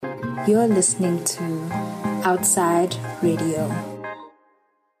You're listening to Outside Radio.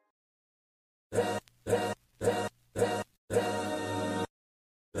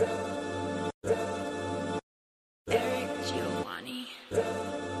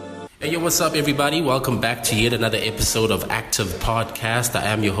 Hey, yo, what's up, everybody? Welcome back to yet another episode of Active Podcast. I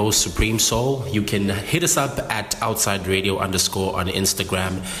am your host, Supreme Soul. You can hit us up at Outside Radio _ on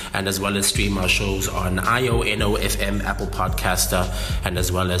Instagram, and as well as stream our shows on IONOFM, Apple Podcaster, and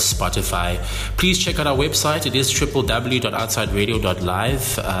as well as Spotify. Please check out our website. It is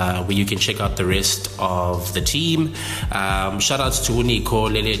www.outsideradio.live, where you can check out the rest of the team. Shout outs to Nico,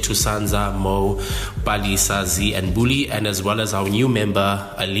 Lele, Tusanza, Mo, Balisa, Z, and Bully, and as well as our new member,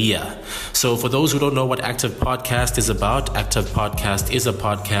 Aliyah. So for those who don't know what Active Podcast is about, Active Podcast is a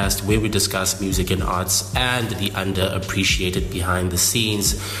podcast where we discuss music and arts and the underappreciated behind the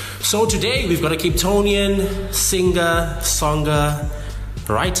scenes. So today we've got a Capetonian singer, songer,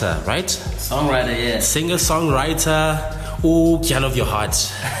 writer, right? Songwriter, yeah. Singer, songwriter. Ooh, Kian of your heart.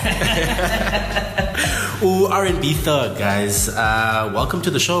 Ooh, R&B thug, guys. Welcome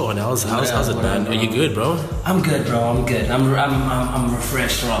to the show. How's it, man? Are you good, bro? I'm good, bro. I'm good. I'm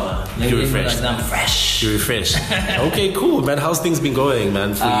refreshed, rather. You're refreshed. Like I'm fresh. You're refreshed. Okay, cool, man. How's things been going,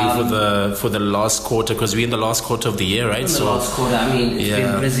 man, for you for the last quarter? Because we're in the last quarter of the year, right? The last quarter. I mean,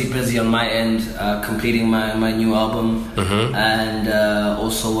 it's been busy on my end, completing my new album, and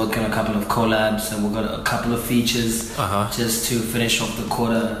also working a couple of collabs, and we've got a couple of features just to finish off the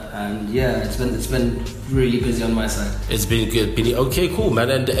quarter. And yeah, it's been really busy on my side. It's been good. Okay, cool, man.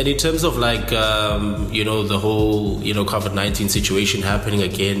 And in terms of like the whole COVID-19 situation happening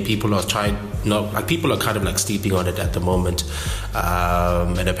again, people are kind of like sleeping on it at the moment,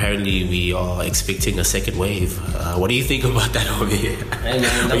 and apparently we are expecting a second wave. What do you think about that over here? Hey,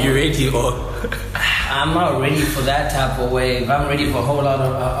 man, are you ready or? I'm not ready for that type of wave. I'm ready for a whole lot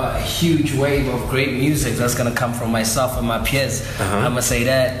of a huge wave of great music that's gonna come from myself and my peers. I'm gonna say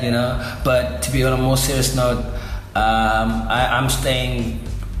that, But to be on a more serious note, I'm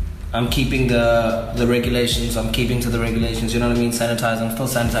keeping the regulations. I'm keeping to the regulations. You know what I mean? Sanitizing. I'm still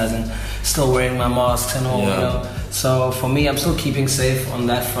sanitizing. Still wearing my masks and all. So for me, I'm still keeping safe on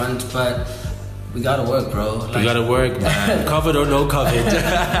that front, but. We gotta work, bro. We gotta work, man. COVID or no COVID.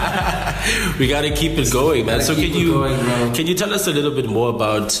 We gotta keep it going, man. So can you tell us a little bit more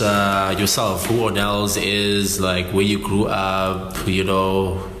about yourself? Who Onels is, like where you grew up,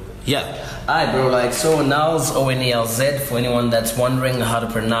 Yeah. Alright, bro. So Onels, ONELZ, for anyone that's wondering how to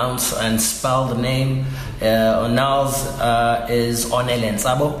pronounce and spell the name. Onels is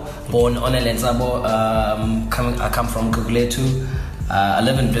Onelensabo. Born Onelensabo. I come from Guguletu. I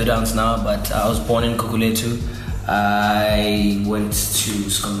live in Blue Downs now, but I was born in Guguletu. I went to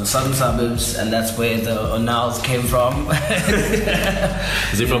school in the southern suburbs, and that's where the Onels came from.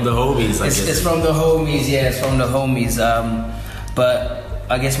 Is it from the homies? It's from the homies, yeah. It's from the homies. But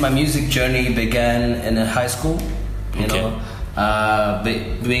I guess my music journey began in high school. You know,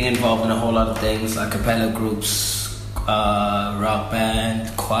 being involved in a whole lot of things, like a cappella groups. Rock band,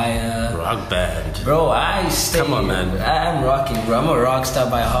 choir. Rock band. Bro, Come on, man. I'm rocking, bro. I'm a rock star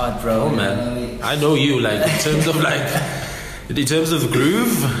by heart, bro. Oh, man. I know you, in terms of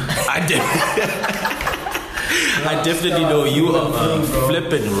groove, I definitely know you are a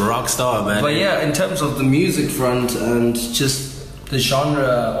flipping rock star, man. But yeah, in terms of the music front and just the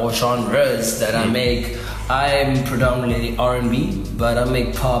genre or genres that I make, I'm predominantly R&B, but I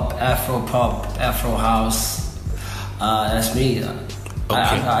make pop, Afro house. That's me. Okay.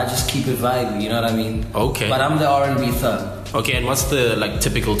 I just keep it vibey, you know what I mean? Okay. But I'm the R&B thug. Okay, and what's the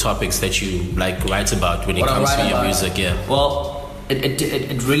typical topics that you write about when it comes to your music? Yeah. Well,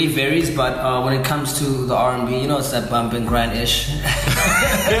 it really varies, but when it comes to the R&B, it's that bump and grind ish.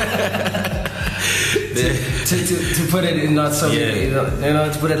 to put it in not so,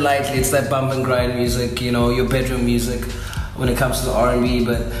 to put it lightly, it's that bump and grind music. Your bedroom music. When it comes to the R&B,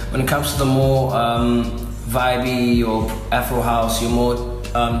 but when it comes to the more vibey or Afro house, your more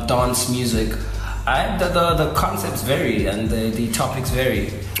dance music, the concepts vary and the topics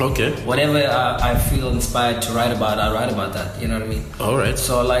vary. Okay. Whatever I feel inspired to write about, I write about that. You know what I mean? All right.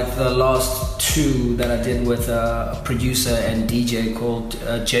 So the last two that I did with a producer and DJ called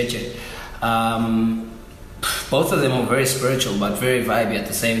JJ, both of them are very spiritual but very vibey at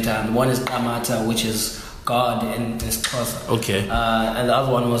the same time. One is Amata, which is God in this Xhosa. Okay. And the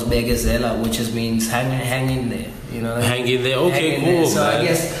other one was Begazela, which means hang in there. Hang in there. Okay, cool. So man. I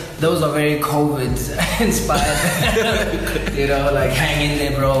guess those are very COVID inspired. Hang in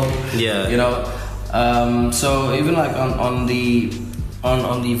there, bro. Yeah. So even on the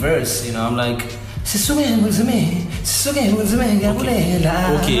verse, I'm Okay.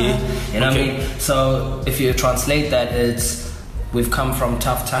 You know what I mean? So if you translate that, it's we've come from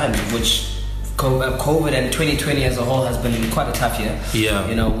tough times, which COVID and 2020 as a whole has been quite a tough year. Yeah.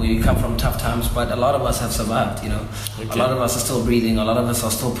 You know, we come from tough times, but a lot of us have survived, you know. Okay. A lot of us are still breathing. A lot of us are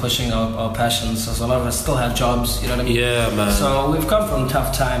still pushing our passions. So a lot of us still have jobs, you know what I mean? Yeah, man. So we've come from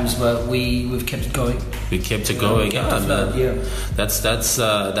tough times, but we've kept it going. We kept it going. Yeah.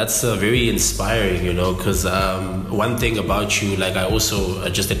 That's very inspiring, you know, because one thing about you, like I also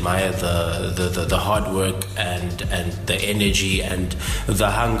just admire the hard work and the energy and the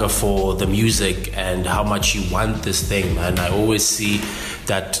hunger for the music and how much you want this thing, man. I always see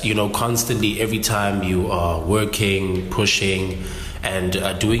that, you know, constantly every time you are working, pushing and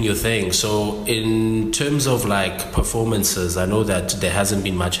doing your thing. So in terms of like performances, I know that there hasn't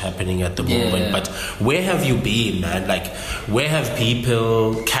been much happening at the moment, but where have you been, man? Like, where have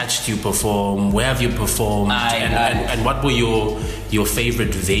people catched you perform? Where have you performed? And what were your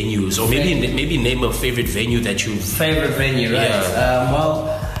favorite venues? Or maybe name a favorite venue that you've... Favorite venue, right?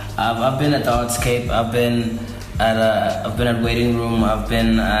 Yeah. I've been at the Artscape. I've been at Waiting Room. I've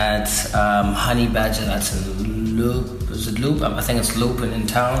been at Honey Badger. That's in Loop. Is it Loop? I think it's Loop in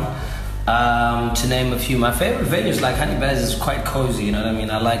town. To name a few, my favorite venues like Honey Badger is quite cozy. You know what I mean?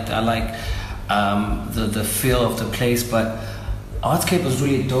 I like the feel of the place. But Artscape was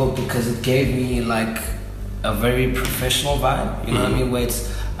really dope because it gave me like a very professional vibe. You know what I mean? Where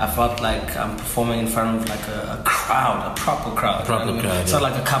I felt like I'm performing in front of like a crowd, a proper crowd. It's not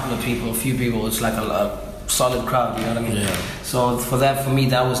like a couple of people, a few people. It's like a solid crowd. You know what I mean? Yeah. So for me,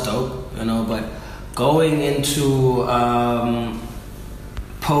 that was dope. You know, but going into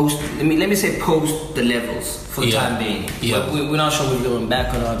post, let me say post the levels for the time being. Yeah. We're not sure we're going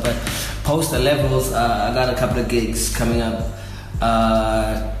back or not, but post the levels, I got a couple of gigs coming up.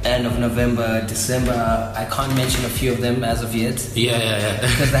 End of November, December. I can't mention a few of them as of yet. Because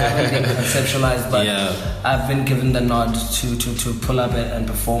they haven't been conceptualized, but I've been given the nod to pull up and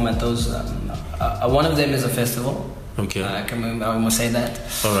perform at those. One of them is a festival. Okay. I must say that.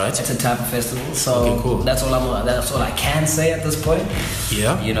 All right. It's a type of festival. So cool. That's all I can say at this point.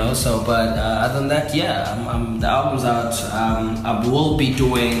 Yeah. You know. So, but other than that, the album's out. I will be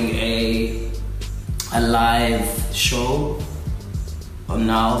doing a live show.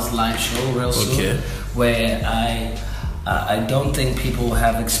 Now's live show real soon, where I don't think people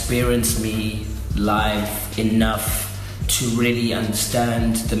have experienced me live enough to really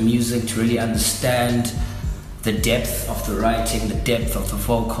understand the music, to really understand the depth of the writing, the depth of the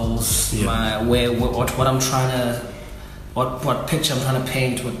vocals, what I'm trying to, what picture I'm trying to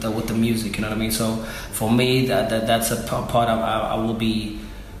paint with the music. You know what I mean? So for me, that's a part I will be.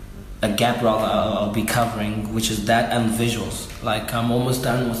 A gap rather I'll be covering, which is that and visuals. Like I'm almost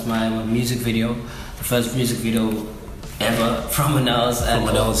done with my music video, the first music video ever from Manals.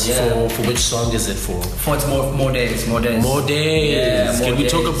 For which song is it for? For it's more days. More days. Yeah,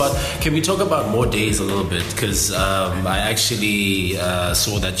 Can we talk about More Days a little bit? Because I actually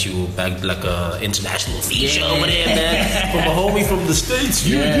saw that you bagged like a international feature over there, man. From a homie from the States.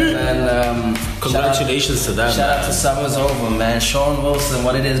 Man. Congratulations to that. Shout out to Summer's Over, man. Sean Wilson,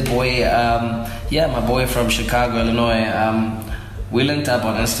 what it is, boy. My boy from Chicago, Illinois. We linked up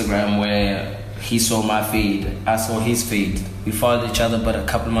on Instagram where he saw my feed, I saw his feed. We followed each other, but a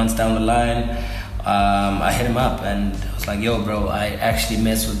couple of months down the line, I hit him up and I was like, yo, bro, I actually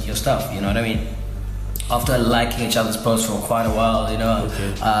mess with your stuff, you know what I mean? After liking each other's posts for quite a while, you know,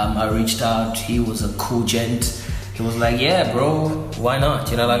 I reached out. He was a cool gent. He was like, yeah, bro, why not?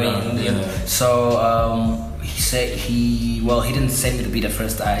 You know what I mean? Yeah. So he said he didn't send me the beat at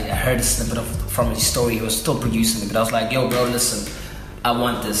first. I heard a snippet from his story. He was still producing it, but I was like, yo, bro, listen, I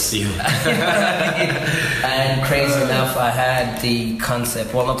want this. Yeah. And crazy enough, I had the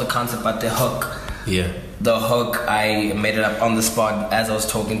concept. Well, not the concept, but the hook. Yeah. The hook, I made it up on the spot as I was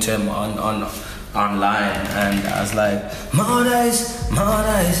talking to him online, and I was like, more days,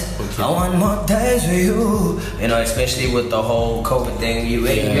 I want more days with you. You know, especially with the whole COVID thing, you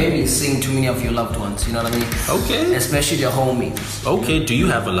made me sing too many of your loved ones, you know what I mean? Okay. Especially your homie. Okay, do you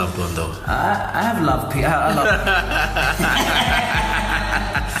have a loved one though? I have loved people.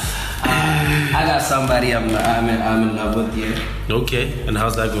 I got somebody I'm in love with here. Okay, and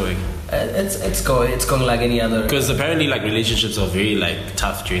how's that going? It's going like any other. Because apparently, like, relationships are very like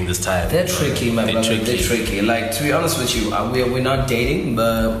tough during this time. They're tricky, my brother. They're tricky. Like, to be honest with you, we're not dating,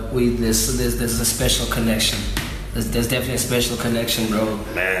 but there's a special connection. There's definitely a special connection, bro.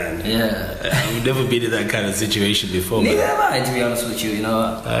 Man. Yeah. We've never been in that kind of situation before. Neither have I, to be honest with you. You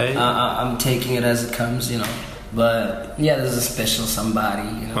know, I'm taking it as it comes. You know. But yeah, there's a special somebody.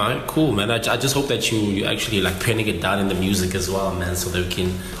 You know? All right, cool, man. I just hope that you actually like penning it down in the music as well, man, so that we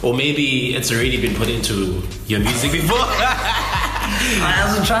can, or maybe it's already been put into your music before. I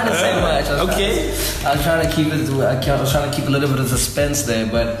wasn't trying to say much. I was trying to keep it. I was trying to keep a little bit of suspense there,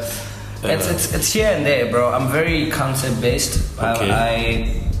 but it's here and there, bro. I'm very concept based.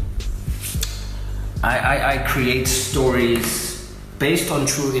 Okay. I create stories based on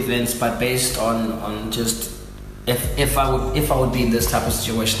true events, but based on just if I would be in this type of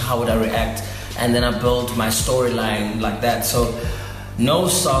situation, how would I react? And then I build my storyline like that. So no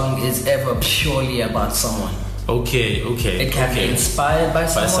song is ever purely about someone. Okay. It can be inspired by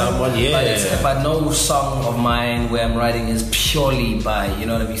someone, yeah. But no song of mine where I'm writing is purely by, you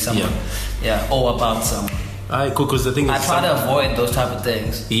know what I mean, someone. Yeah, or about someone. Alright, cool, because the thing is, I try to avoid those type of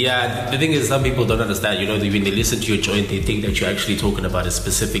things. Yeah, the thing is, some people don't understand, you know, when they listen to your joint, they think that you're actually talking about a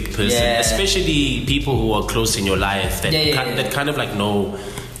specific person, especially people who are close in your life that that kind of like know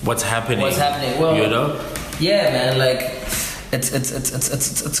what's happening. Well, you know? Yeah, man, like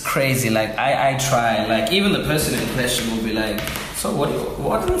it's crazy. Like I try, like even the person in question will be like, so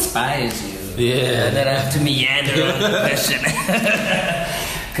what inspires you? Yeah. And then I have to meander on the question.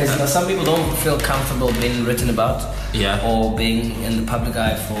 Because some people don't feel comfortable being written about, or being in the public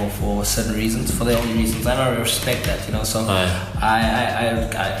eye for certain reasons, for their own reasons. And I respect that, you know. So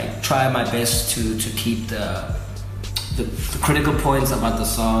I try my best to keep the critical points about the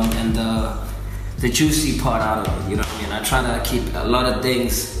song and the juicy part out of it. You know what I mean? I try to keep a lot of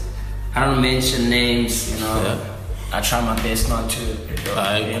things. I don't mention names, you know. Yeah. I try my best not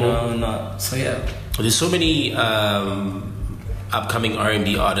to. So yeah. There's so many upcoming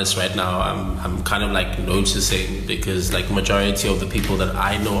R&B artists right now. I'm kind of like noticing, because like majority of the people that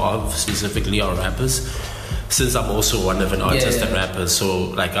I know of specifically are rappers, since I'm also one of an artist and rapper. So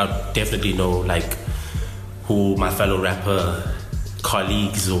like I definitely know like who my fellow rapper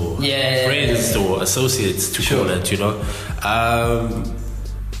colleagues or friends or associates to call it, you know.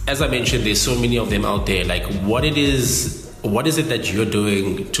 As I mentioned, there's so many of them out there. Like what is it that you're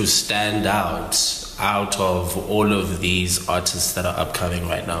doing to stand out of all of these artists that are upcoming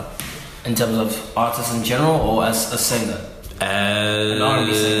right now? In terms of artists in general, or as a singer? An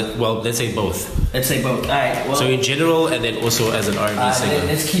R&B singer? Well, let's say both. Let's say both. All right. Well, so in general, and then also as an R&B singer.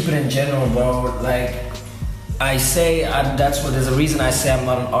 Let's keep it in general, bro. Like I say, there's a reason I say I'm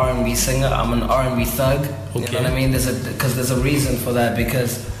not an R&B singer. I'm an R&B thug. Okay. You know what I mean? There's a reason for that,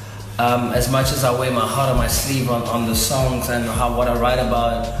 because as much as I wear my heart on my sleeve on the songs and what I write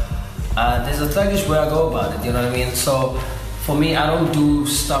about, there's a thuggish way I go about it, you know what I mean? So for me, I don't do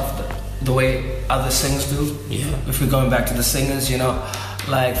stuff the way other singers do. Yeah. If we're going back to the singers, you know,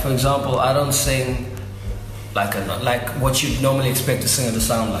 like for example, I don't sing like what you'd normally expect a singer to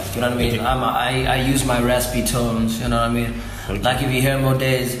sound like, you know what I mean? Okay. I use my raspy tones, you know what I mean? Okay. Like if you hear more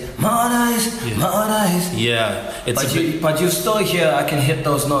days. Yeah. But you still hear I can hit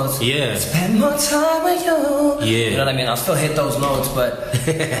those notes. Yeah. Spend more time with you. Yeah. You know what I mean? I'll still hit those notes, but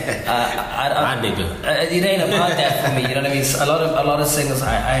it ain't about that for me. You know what I mean? So a lot of singers,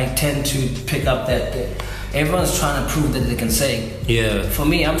 I tend to pick up that. Everyone's trying to prove that they can sing. Yeah. For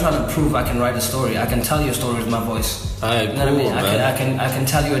me, I'm trying to prove I can write a story. I can tell you a story with my voice. You know what I mean? I can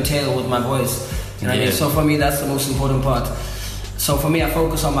tell you a tale with my voice. You know what I mean? So for me, that's the most important part. So for me, I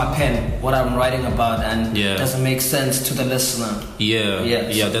focus on my pen, what I'm writing about, and does it make sense to the listener?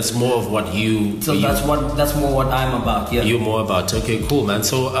 Yeah. That's more of what you. So that's more what I'm about. Yeah. You're more about. Okay, cool, man.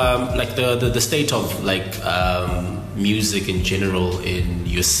 So like the state of like music in general in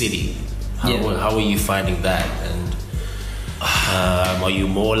your city. How are you finding that? And are you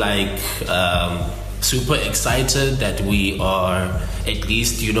more like super excited that we are at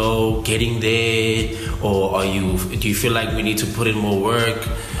least, you know, getting there, or do you feel like we need to put in more work?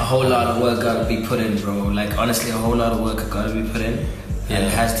 A whole lot of work gotta be put in, bro. Like honestly, a whole lot of work gotta be put in, and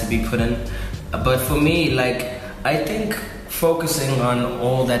it has to be put in. But for me, like I think focusing on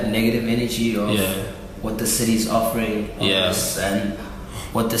all that negative energy of what the city's offering artists and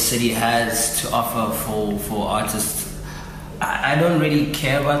what the city has to offer for artists, I don't really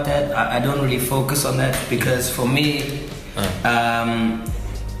care about that. I don't really focus on that, because for me,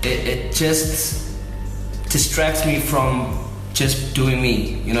 it just distracts me from just doing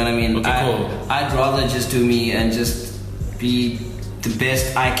me. You know what I mean? Okay, cool. I'd rather just do me and just be the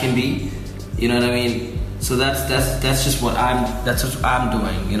best I can be. You know what I mean? So that's just what I'm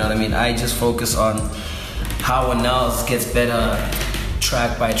doing. You know what I mean? I just focus on how one else gets better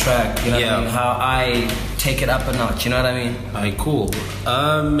track by track, you know what I mean? How I take it up a notch, you know what I mean? Alright, cool.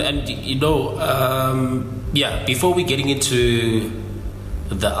 And you know, before we getting into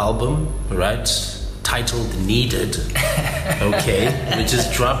the album, right? titled Needed, okay, which is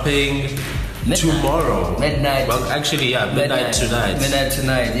dropping tomorrow. Midnight. Well, actually, yeah, midnight tonight. Midnight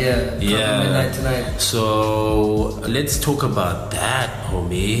tonight, yeah. Yeah. Midnight tonight. So let's talk about that,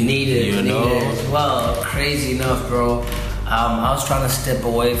 homie. Needed. know? Well, crazy enough, bro. I was trying to step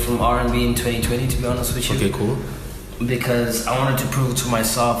away from R&B in 2020, to be honest with you. Okay, cool. Because I wanted to prove to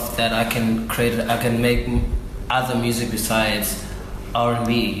myself that I can make other music besides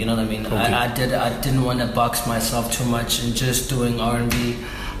R&B. You know what I mean? Okay. I didn't want to box myself too much in just doing R&B.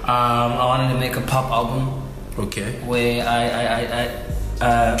 I wanted to make a pop album. Okay. Where I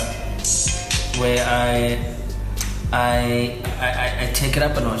take it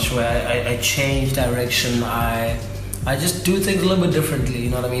up a notch. Where I change direction. I just do things a little bit differently, you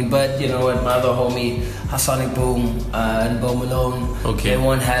know what I mean? But you know what, my other homie, Hassonic Boom and Bo Malone, okay, they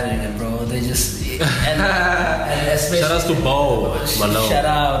weren't having it, bro. They just and especially shout out to Bo Malone. Shout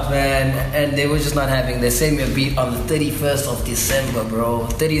out, man. And they were just not having. They sent me a beat on the 31st of December, bro.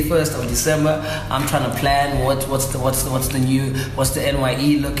 31st of December. I'm trying to plan what's the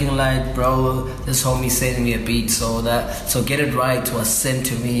NYE looking like, bro. This homie sending me a beat, so Get It Right was sent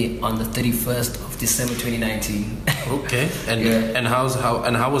to me on the 31st of December 2019. Okay, and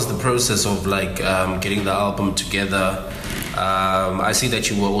how was the process of like getting the album together? I see that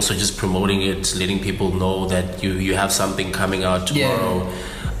you were also just promoting it, letting people know that you have something coming out tomorrow.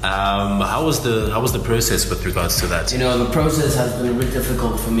 Yeah. How was the process with regards to that? You know, the process has been a bit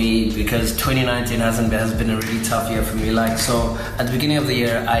difficult for me because 2019 has been a really tough year for me. Like, so at the beginning of the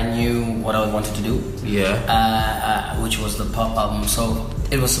year, I knew what I wanted to do. Yeah. Which was the pop album. So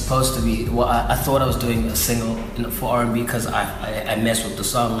it was supposed to be. Well, I thought I was doing a single for R&B because I messed with the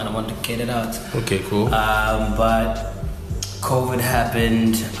song and I wanted to get it out. Okay, cool. But COVID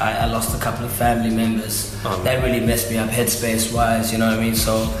happened. I lost a couple of family members. That really messed me up headspace wise, you know what I mean?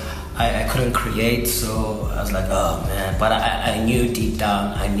 So I couldn't create, so I was like, oh man. But I knew deep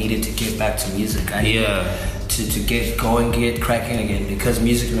down I needed to get back to music. I needed to get going, get cracking again, because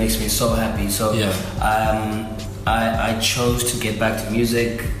music makes me so happy. So I chose to get back to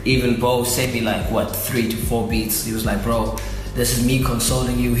music. Even Bo sent me like 3 to 4 beats. He was like, bro, this is me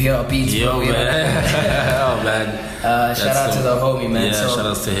consoling you. Here are beats, bro. Man. Oh man. Shout out to the homie, man. Yeah, shout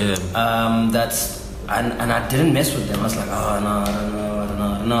out to him. And I didn't mess with them. I was like, oh no, I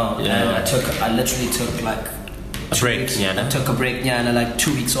don't know. Yeah. And I literally took like a break. I took a break, and like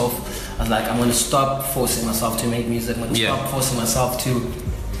 2 weeks off. I was like, I'm gonna stop forcing myself to make music. I'm gonna stop forcing myself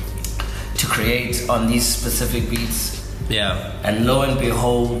to create on these specific beats. Yeah. And lo and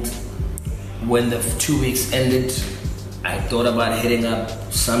behold, when the 2 weeks ended, I thought about hitting up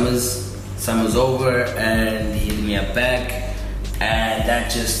Summers over, and he hit me up back, and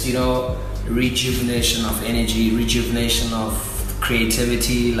that just, you know, rejuvenation of energy, rejuvenation of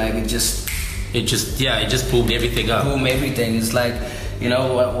creativity, like it just boomed everything up. Boom everything. It's like, you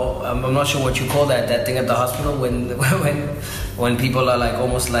know, I'm not sure what you call that thing at the hospital when people are like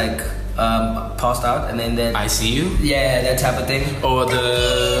almost like passed out, and then ICU? Yeah, that type of thing. Or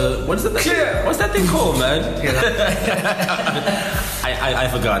what's that thing called, man? I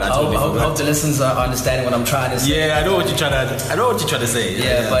forgot. I hope the listeners are understanding what I'm trying to say. Yeah, I know what you're trying to say.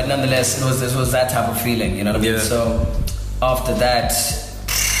 Yeah, but nonetheless, it was that type of feeling, you know what I mean? So after that,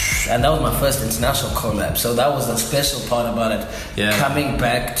 and that was my first international collab, so that was the special part about it. Yeah. Coming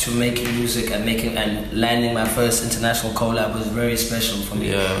back to making music and landing my first international collab was very special for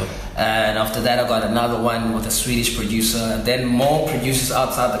me. Yeah. And after that, I got another one with a Swedish producer, and then more producers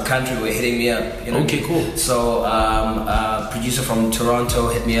outside the country were hitting me up. You know? Okay, cool. So producer from Toronto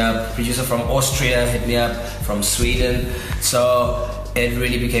hit me up, producer from Austria hit me up, from Sweden. So it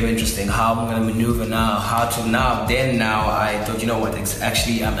really became interesting how I'm gonna maneuver now, now I thought, you know what, I'm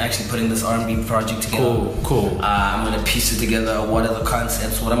actually putting this R&B project together. Cool. I'm gonna piece it together. What are the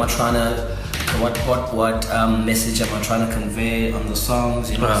concepts? What am I trying to, what message am I trying to convey on the songs?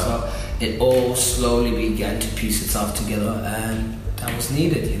 You know, so it all slowly began to piece itself together, and that was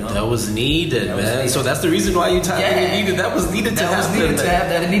needed, you know. That was needed, man. So that's the reason why you needed. That was needed to happen. It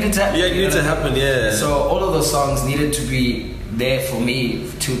needed to happen. Yeah, it needed to happen. Yeah. So all of those songs needed to be there for me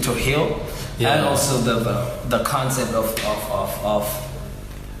to heal, and also the concept of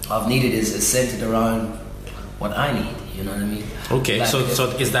needed is centered around what I need. You know what I mean? Okay, like, so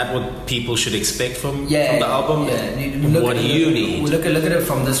is that what people should expect from the album? Yeah. What do you need? Look at it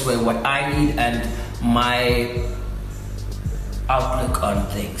from this way: what I need and my outlook on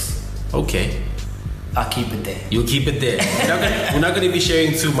things. Okay. I'll keep it there. You'll keep it there. We're not going to be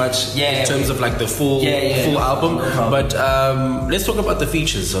sharing too much in terms of like the full album. No, but let's talk about the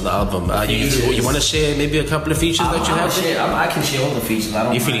features on the album. You want to share maybe a couple of features that you have? I can share all the features. I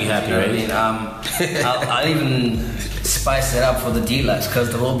don't You're feeling happy, right? I'll even spice it up for the deluxe because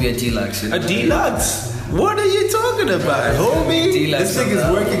there will be a deluxe. A deluxe? What are you talking about, homie? This thing is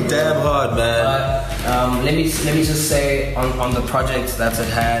working damn hard, man. Let me just say on the project that's at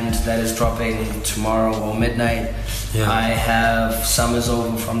hand that is dropping tomorrow or midnight. I have Summers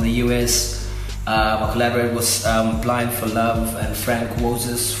Over from the US. I collaborated with Blind for Love and Frank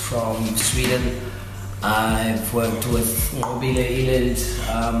Wozes from Sweden. I've worked with Mobile Eland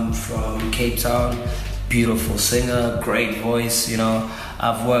from Cape Town. Beautiful singer, great voice. You know,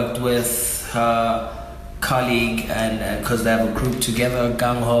 I've worked with her colleague and because they have a group together,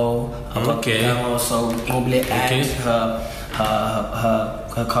 Gang Ho. Gang Ho, so Mobile and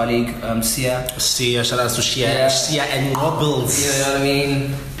her colleague Sia. Shout out to Sia and Robles. You know what I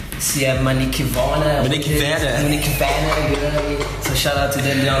mean? Sia Manikivana, you know what I mean? So shout out to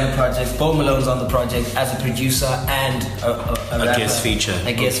them, they're on the project. Bo Malone's on the project as a producer and a guest feature.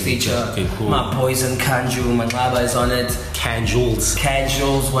 A guest feature. Okay, cool. My Poison Kanju, Manglaba is on it. Kanjules,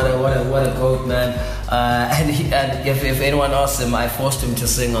 what a goat, man. And if anyone asks him, I forced him to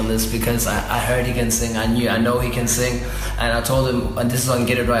sing on this because I heard he can sing. I know he can sing, and I told him, and this is on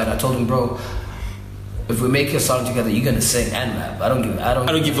Get It Right. I told him, bro, if we make a song together, you're gonna sing and rap. I don't give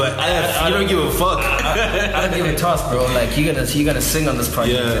a fuck. I don't give a toss, bro. Like you're gonna sing on this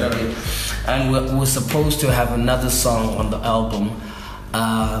project. Yeah. You know what I mean? And we're supposed to have another song on the album,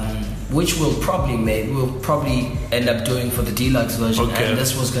 which we'll probably end up doing for the deluxe version. Okay. And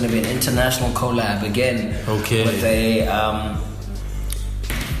this was gonna be an international collab again. Okay. With a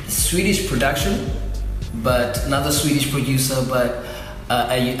Swedish production, but another Swedish producer, but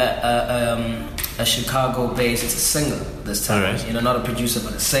a Chicago-based singer this time. Right. You know, not a producer,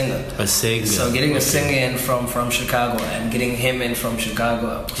 but a singer. A singer. So getting a singer in from Chicago and getting him in from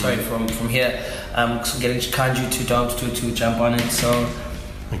Chicago. From here. So getting Kanju to jump on it. So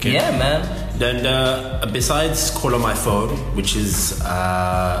yeah, man. Then besides Call on My Phone, which is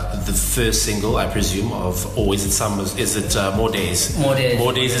the first single, I presume, of Always in Summers, is it More Days? More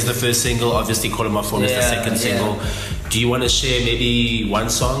Days is the first single. Obviously, Call on My Phone is the second single. Do you want to share maybe one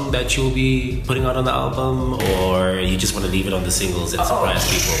song that you'll be putting out on the album, or you just want to leave it on the singles and surprise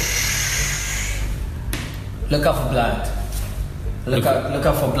people? Look out for Blind. Look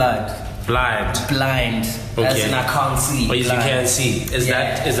out for Blind. Blind. Okay. As in I can't see. But you can't see. Is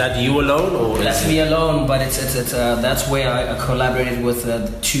that you alone, or that's me alone? But it's that's where I collaborated with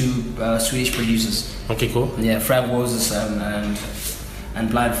two Swedish producers. Okay, cool. Yeah, Frank Wozes and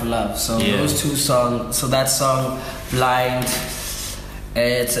Blind for Love. So those two songs. So that song, Blind,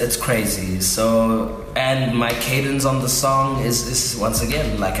 it's crazy. So and my cadence on the song is once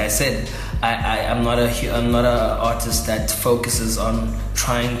again, like I said, I'm not an artist that focuses on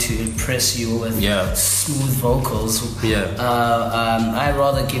trying to impress you with smooth vocals. I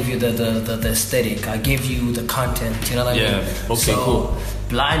rather give you the aesthetic. I give you the content. You know what I mean? Okay, cool.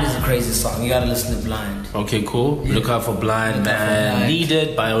 Blind is a crazy song. You gotta listen to Blind. Okay, cool. Look out for Blind, man.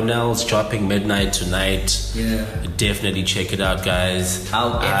 Needed by O'Nell's, dropping midnight tonight. Yeah. Definitely check it out, guys.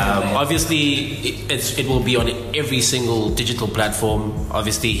 Obviously, it will be on every single digital platform.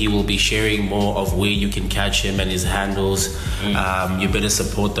 Obviously, he will be sharing more of where you can catch him and his handles. You better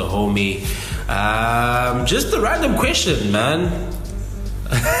support the homie. Just a random question, man.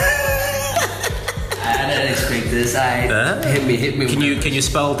 I didn't expect this. Hit me. Can you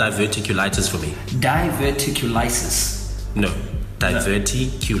spell diverticulitis for me? Diverticulitis. No,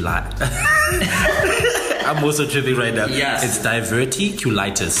 diverticulitis. I'm also tripping right now. Yes. It's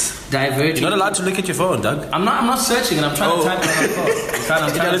diverticulitis. You're not allowed to look at your phone, Doug. I'm not searching it. I'm trying to type it on my phone.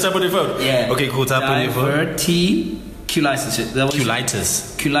 I'm trying to type on your phone? Yeah. Okay, cool. Type on your phone.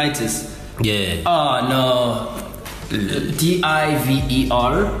 Diverticulitis. Culitis. Yeah. Oh, no.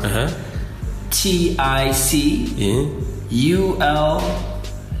 DIVER. TIC UL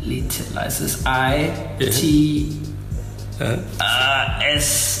license IT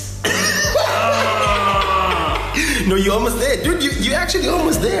S. No, you're almost there, dude. You actually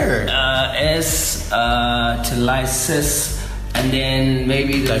almost there. S to lysis, and then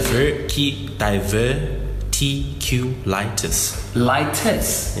maybe diverticulitis.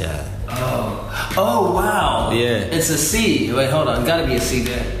 Litis. Yeah. Oh wow. Yeah. It's a C. Wait, hold on. Gotta be a C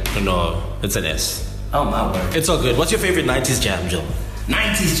there. No, it's an S. Oh my word. It's all good. What's your favorite 90s jam, Jill?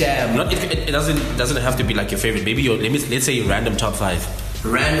 90s jam. It doesn't have to be like your favorite. Maybe let's say your random top 5.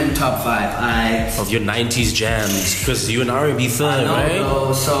 Random top 5. Of your 90s jams, because you an R&B fan, right?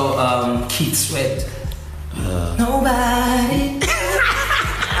 No. So Keith Sweat, Nobody.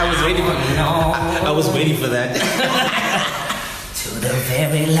 I was waiting for I was waiting for that. To the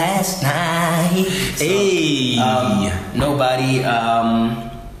very last night. Hey. Nobody.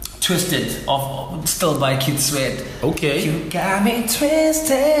 Twisted off, still by Kid Sweat. Okay. You got me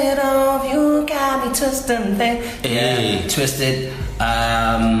twisted off. You got me twisted. Hey. Yeah, Twisted.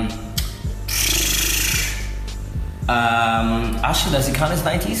 Usher, does he count as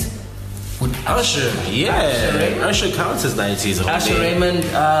 90s? Usher, yeah. Usher counts as 90s. Usher Raymond,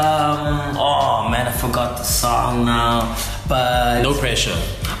 oh man, I forgot the song now. But No Pressure.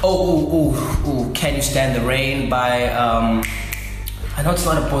 Oh, Can You Stand the Rain by I know it's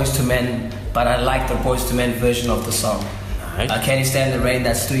not a Boyz II Men, but I like the Boyz II Men version of the song. Right. Can You Stand the Rain?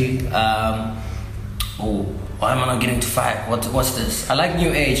 That's 3. Why am I not getting to 5? What's this? I like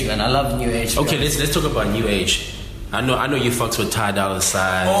New Age, man. I love New Age. Okay, let's talk about New Age. I know you fucks with Ty Dolla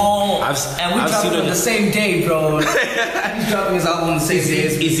 $ign. And we dropped on the same day, bro. He's dropping his album on the same day.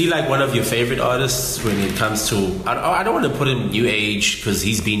 Is he like one of your favorite artists when it comes to? I don't want to put him New Age because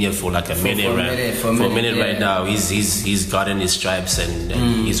he's been here for like a minute, yeah. Right now. He's gotten his stripes and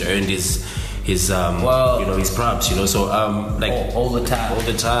he's earned his his props. So like all the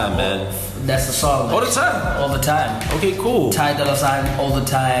time, man. That's the song. All the time. Okay, cool. Ty Dolla $ign all the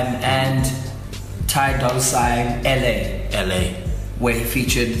time and Ty Dolla $ign LA, where he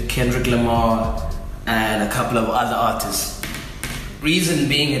featured Kendrick Lamar and a couple of other artists. Reason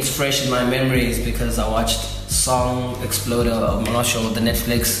being, it's fresh in my memory is because I watched Song Exploder of Monosho, the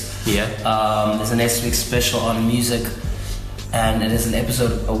Netflix. Yeah. There's a Netflix special on music, and it is an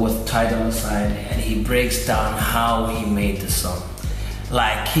episode with Ty Dolla $ign, and he breaks down how he made the song.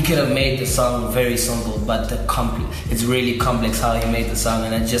 Like, he could have made the song very simple, but it's really complex how he made the song,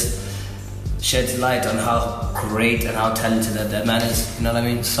 and it just sheds light on how great and how talented that man is. You know what I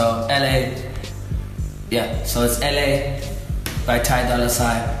mean? So LA, yeah. So it's LA by Ty Dolla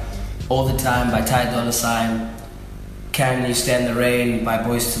 $ign, All the Time by Ty Dolla $ign, Can You Stand the Rain by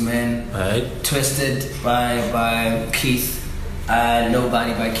Boyz II Men, Right. Twisted by Keith,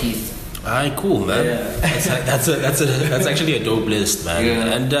 Nobody by Keith. Alright, cool, man. Yeah. That's actually a dope list, man.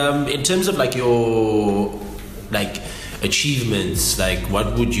 Yeah. And in terms of like your achievements, like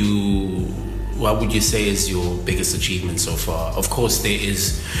what would you say is your biggest achievement so far? Of course, there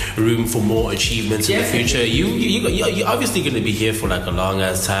is room for more achievements in the future. You're obviously going to be here for like a long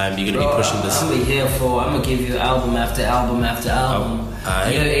ass time. You're going to be pushing this. I'm gonna give you album after album after album,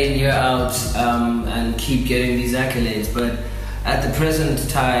 year in, year out, and keep getting these accolades. But at the present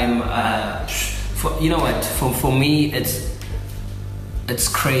time, for me, it's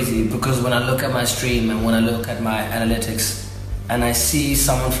crazy because when I look at my stream and when I look at my analytics, and I see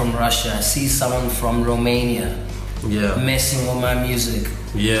someone from Russia, I see someone from Romania, messing with my music.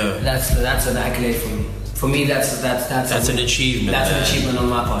 Yeah, that's an accolade for me. For me, that's an achievement. That's an achievement on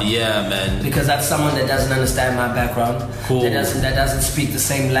my part. Yeah, man. Because that's someone that doesn't understand my background. Cool. That doesn't speak the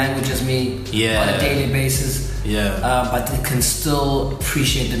same language as me on a daily basis. Yeah. But they can still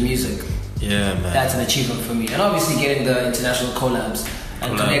appreciate the music. Yeah, man. That's an achievement for me. And obviously getting the international collabs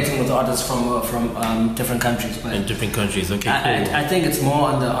and connecting with artists from different countries. But in different countries, okay. I think it's more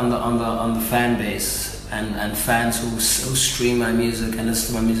on the fan base and fans who stream my music and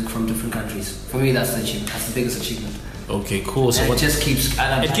listen to my music from different countries. For me, that's the achievement. That's the biggest achievement. Okay, cool. So it just keeps.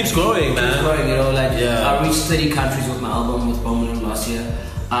 It keeps growing, man. It keeps growing, I reached 30 countries with my album with Bo Malone last year.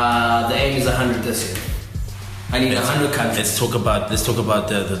 The aim is 100 this year. I need 100 countries. Let's talk about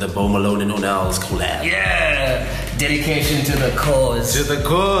the Bo Malone and Onels collab. Yeah, dedication to the cause. To the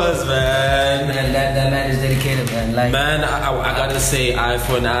cause, man. Man, that man is dedicated, man. Like, man, I gotta say, eye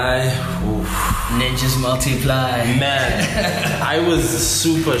for an eye. Oof. Ninjas multiply. Man, I was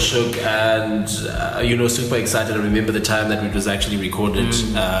super shook and super excited. I remember the time that it was actually recorded.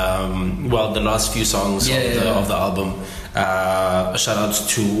 The last few songs of the album. A shout out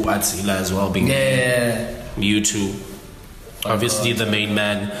to Atsila as well, being you two, obviously the main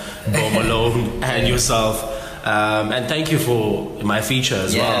man, Bo Malone, and yourself. And thank you for my feature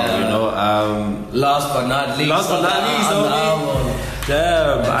as well. Last but not least, on the album.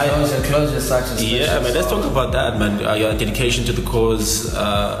 Damn, closure such a man. Let's talk about that, man. Your dedication to the cause.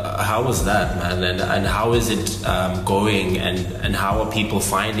 How was that, man? And how is it going? And how are people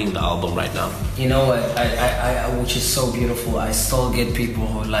finding the album right now? You know what? I which is so beautiful. I still get people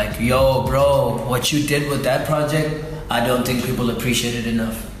who are like, "Yo, bro, what you did with that project, I don't think people appreciate it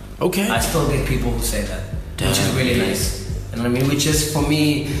enough." Okay. I still get people who say that, which is really nice. You know what I mean? Which is, for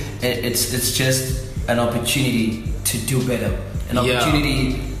me, it's just an opportunity to do better. An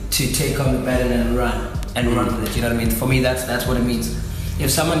opportunity to take on the baton and run with it. You know what I mean? For me, that's what it means. If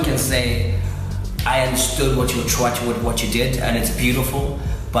someone can say, I understood what you did, and it's beautiful,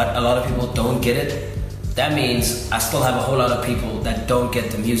 but a lot of people don't get it. That means I still have a whole lot of people that don't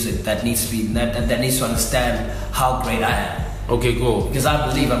get the music that needs to understand how great I am. Okay, cool. Because I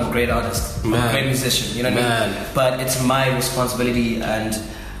believe I'm a great artist, I'm a great musician, you know what I mean? But it's my responsibility and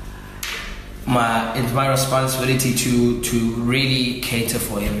it's my responsibility to really cater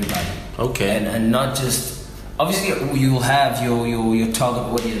for everybody. Okay. And not just, obviously you will have your target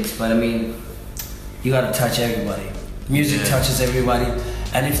audience, but I mean, you gotta touch everybody. Music touches everybody,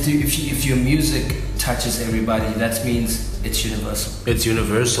 and if your music touches everybody, that means it's universal. It's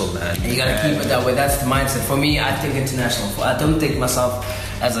universal, man. And you gotta keep it that way. That's the mindset. For me, I think international. I don't think myself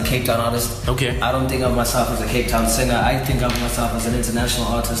as a Cape Town artist. Okay. I don't think of myself as a Cape Town singer. I think of myself as an international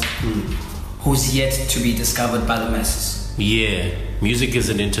artist who's yet to be discovered by the masses. Yeah, music is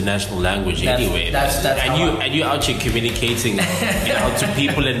an international language anyway. That's and you're out here communicating out to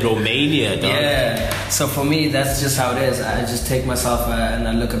people in Romania, dog. Yeah. So for me, that's just how it is. I just take myself and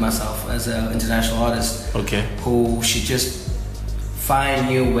I look at myself as an international artist. Okay. Who should just find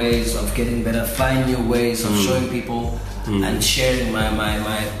new ways of getting better, find new ways of showing people and sharing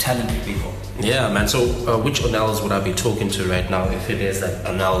my talent with people. Yeah, man. So which Onels would I be talking to right now if it is that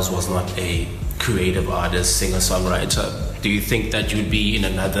Onels was not a creative artist, singer-songwriter? Do you think that you'd be in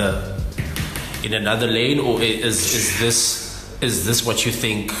another lane, or is this what you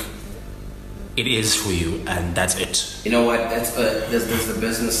think it is for you, and that's it? You know what? There's the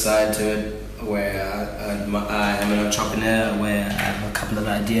business side to it, where I am an entrepreneur, where I have a couple of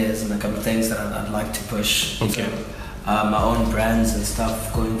ideas and a couple of things that I'd like to push. Okay. So, my own brands and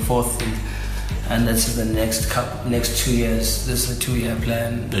stuff going forth. And that's the next 2 years. This is a 2-year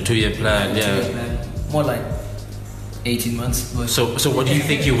plan. The 2-year plan, yeah. 2-year plan. More like 18 months. So what do you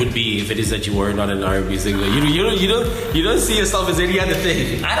think you would be if it is that you were not an R&B singer? You don't see yourself as any other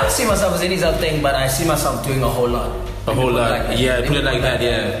thing. I don't see myself as any other thing, but I see myself doing a whole lot. A whole lot, like yeah. Put it like that,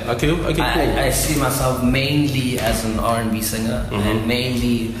 yeah. Okay, cool. I see myself mainly as an R&B singer, and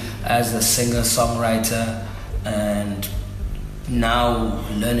mainly as a singer-songwriter, and now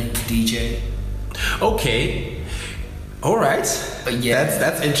learning to DJ. Okay. All right. Yeah.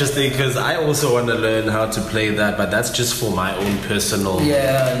 That's interesting, because I also want to learn how to play that, but that's just for my own personal.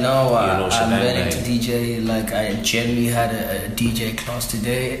 Yeah, no, I'm learning to DJ. Like, I genuinely had a DJ class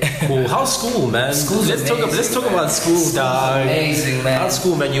today. Cool. How's school, man? Let's talk about school, dog. Amazing, man. How's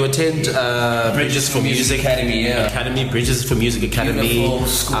school, man? You attend Bridges for Music Academy, yeah. Bridges for Music Academy. Beautiful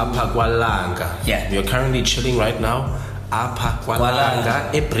school. Apagwalanga. Yeah. You're currently chilling right now.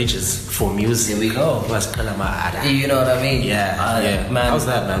 Apagwalanga Bridges for Music. There we go. You know what I mean? Yeah. Man, how's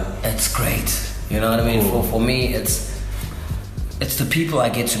that, man? It's great. You know what I mean? For me, it's the people I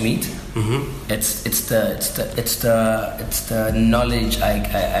get to meet. It's the knowledge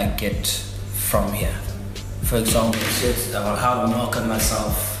I get from here. For example, it's about how to market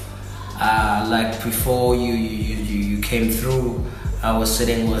myself. Like before you came through, I was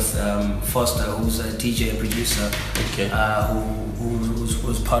sitting with Foster, who's a DJ and producer,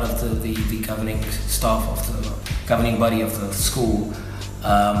 who's part of the governing staff of the governing body of the school.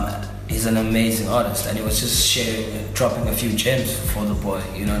 He's an amazing artist, and he was just dropping a few gems for the boy,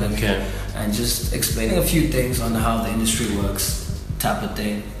 you know what I mean? And just explaining a few things on how the industry works, type of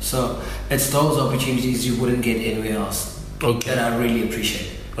thing. So it's those opportunities you wouldn't get anywhere else that I really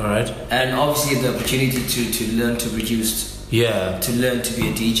appreciate. All right. And obviously the opportunity to learn to produce. Yeah. To learn to be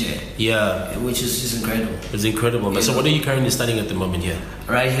a DJ. Yeah. Which is just incredible. It's incredible, man. So what are you currently studying at the moment here?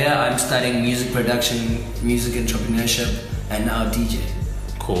 Right here, I'm studying music production, music entrepreneurship, and now DJ.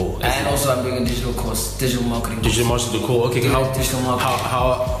 Cool. And also I'm doing a digital course, digital marketing course. Digital marketing, cool. Okay. Digital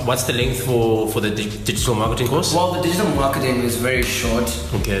marketing. What's the length for the digital marketing course? Well, the digital marketing is very short.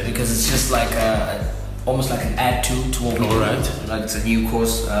 Okay. Because it's just like almost like an add to what we do. Right. Like it's a new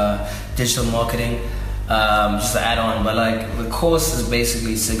course, digital marketing. Just an add-on, but like the course is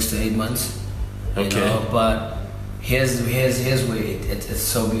basically 6 to 8 months. You know? But here's where it's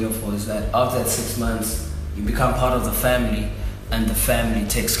so beautiful is that after that 6 months, you become part of the family, and the family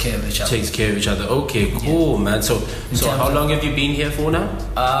takes care of each other. Okay, cool, man. So how long have you been here for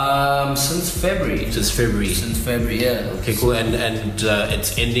now? Since February. Since February, yeah. Okay, cool. And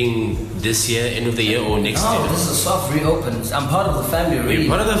it's ending this year, end of the year, or next year? No, this is a soft reopen. I'm part of the family already.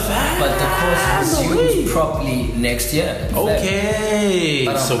 You're part of the family? But the course resumes properly next year.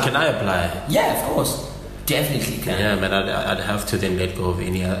 Okay. So can I apply? Yeah, of course. Definitely can. Yeah, man, I'd have to then let go of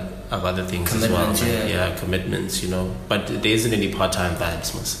any of other things as well. Yeah, commitments, you know. But there isn't any part-time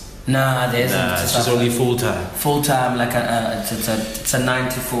vibes, Mus. Nah, there isn't. It's just only full-time. Full-time, like it's a 9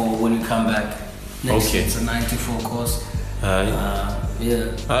 to 4 when you come back. Next year, it's a 9 to 4 course.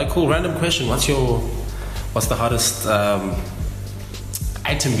 Yeah. Alright, cool. Random question. What's the hardest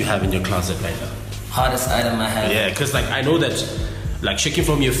item you have in your closet right now? Hardest item I have. Yeah, because like I know that, like shaking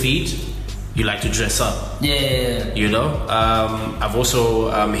from your feet, you like to dress up. Yeah. You know, I've also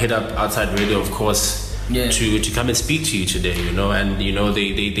hit up Outside Radio, of course. Yeah. To come and speak to you today, you know, and you know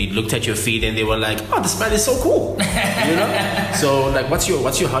they looked at your feet and they were like, oh, this man is so cool, you know. So like, what's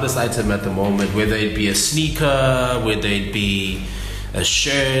your hardest item at the moment? Whether it be a sneaker, whether it be a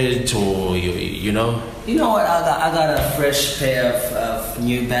shirt, or you know. You know what? I got a fresh pair of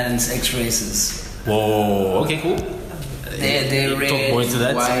New Balance X Racers. Whoa. Okay. Cool. They're red,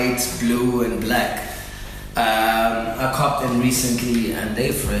 white, blue, and black. I copped them recently and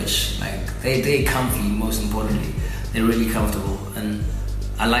they're fresh. Like they comfy. Most importantly, they're really comfortable, and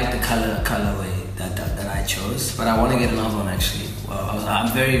I like the colorway that I chose. But I want to get another one actually. Well, I'm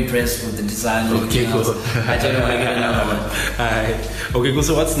very impressed with the design. Okay, cool. I just want to get another one. Okay, cool.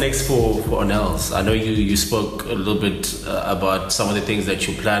 So what's next for Onels? I know you spoke a little bit about some of the things that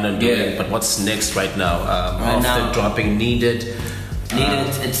you plan on doing, but what's next right now? After dropping Needed.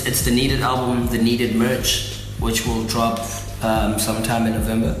 It's the Needed album, the Needed merch, which will drop sometime in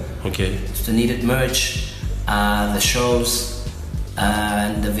November. Okay. It's the Needed merch, the shows,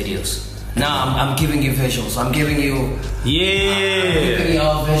 and the videos. Now I'm giving you visuals. I'm giving you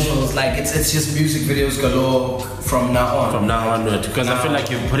all visuals. Like it's just music videos galore from now on. From now onward, because I feel like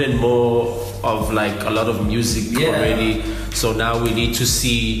you've put in more of like a lot of music already. So now we need to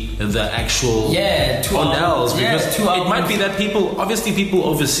see the actual Onels, because it might be that people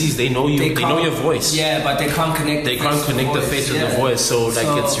overseas, they know you, they know your voice. Yeah, but they can't connect. They can't connect the face with the voice. So like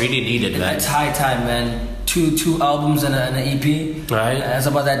it's really needed, man. It's high time, man. Two albums and an EP. Right. It's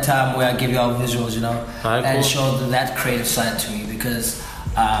about that time where I give you all visuals, you know, right, and cool. show that creative side to me, because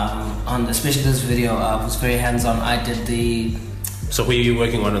on especially this video, I was very hands on. I did the. So who are you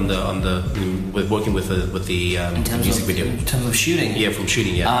working on with the music video? In terms of shooting. Yeah, from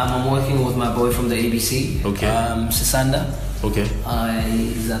shooting. Yeah. I'm working with my boy from the ABC. Okay. Sisanda. Okay.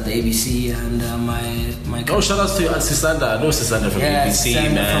 He's at the ABC, and my. Oh, shout out to Sisanda. I know Sisanda from ABC,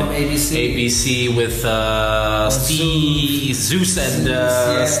 Sisanda man. From ABC. ABC with Zeus and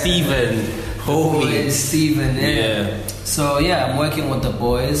Steven. Homie. Steven. Yeah. So I'm working with the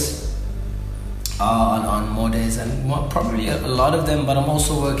boys. On more days, and probably a lot of them, but I'm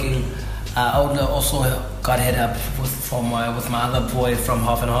also working. I also got hit up with my other boy from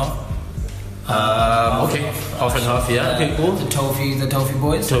Half and Half. Okay, Half and Half, yeah. Okay, cool. The Tofi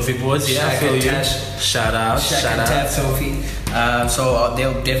boys. Tofi boys, yeah. I feel you. Shout out. Tofi. So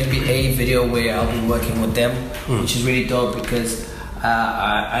there'll definitely be a video where I'll be working with them, which is really dope, because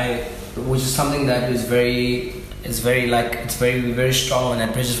which is something that is very strong, and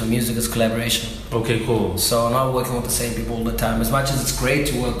that bridges for music is collaboration. Okay, cool. So I'm not working with the same people all the time. As much as it's great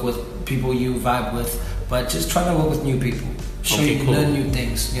to work with people you vibe with, but just trying to work with new people. Learn new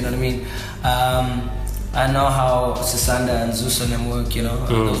things, you know what I mean? I know how Sisanda and Zeus and them work, you know,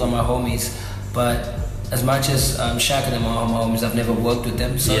 those are my homies. But as much as Shaq and them are my homies, I've never worked with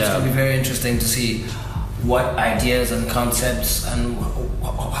them. So it's going to be very interesting to see what ideas and concepts and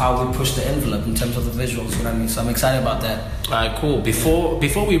how we push the envelope in terms of the visuals, you know what I mean? So I'm excited about that. Alright, cool. Before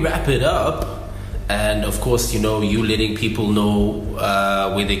we wrap it up, and of course, you know, you letting people know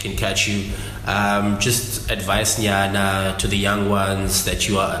where they can catch you, just advice, Nyana, to the young ones that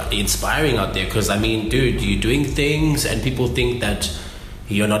you are inspiring out there. Because I mean, dude, you're doing things and people think that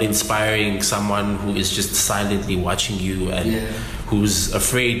you're not inspiring someone who is just silently watching you and who's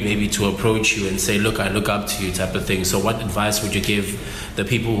afraid maybe to approach you and say, look, I look up to you, type of thing. So what advice would you give the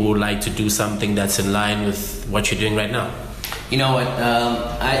people who would like to do something that's in line with what you're doing right now? You know what,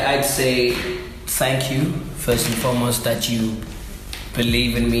 I'd say thank you, first and foremost, that you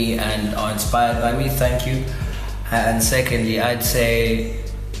believe in me and are inspired by me. Thank you. And secondly, I'd say,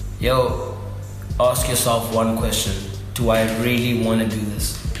 ask yourself one question. Do I really want to do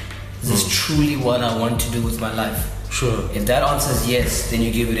this? Is this truly what I want to do with my life? Sure. If that answer is yes, then you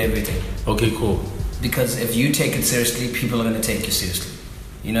give it everything. Okay, cool. Because if you take it seriously, people are going to take you seriously.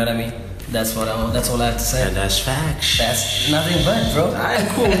 You know what I mean? That's all I have to say. And that's facts. That's nothing but, bro. Alright,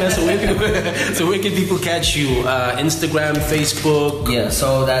 cool, man. So where can people catch you? Instagram, Facebook? Yeah,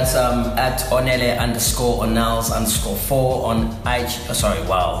 so that's at Onele_Onels_4 on IG. Oh, sorry,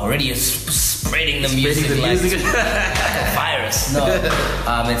 wow. Already spreading the music like a virus. No,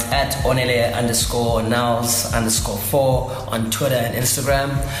 it's at Onele_Onels_4 on Twitter and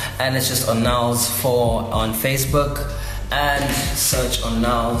Instagram. And it's just Onels4 on Facebook. And search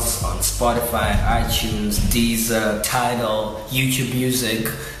Onels on Spotify, iTunes, Deezer, Tidal, YouTube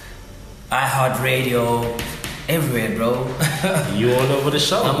Music, iHeartRadio, everywhere, bro. You all over the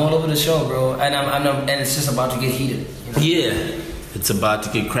show. I'm all over the show, bro, and and it's just about to get heated. You know? Yeah, it's about to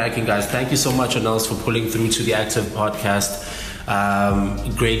get cracking, guys. Thank you so much, Onels, for pulling through to the Active Podcast.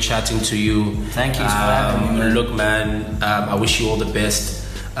 Great chatting to you. Thank you for having me, man. Look, man, I wish you all the best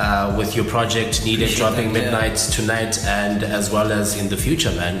with your project Needed dropping midnight tonight and as well as in the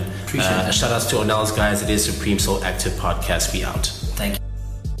future, man. Appreciate that. Shout outs to Onels, guys. It is Supreme Soul Active Podcast. We out.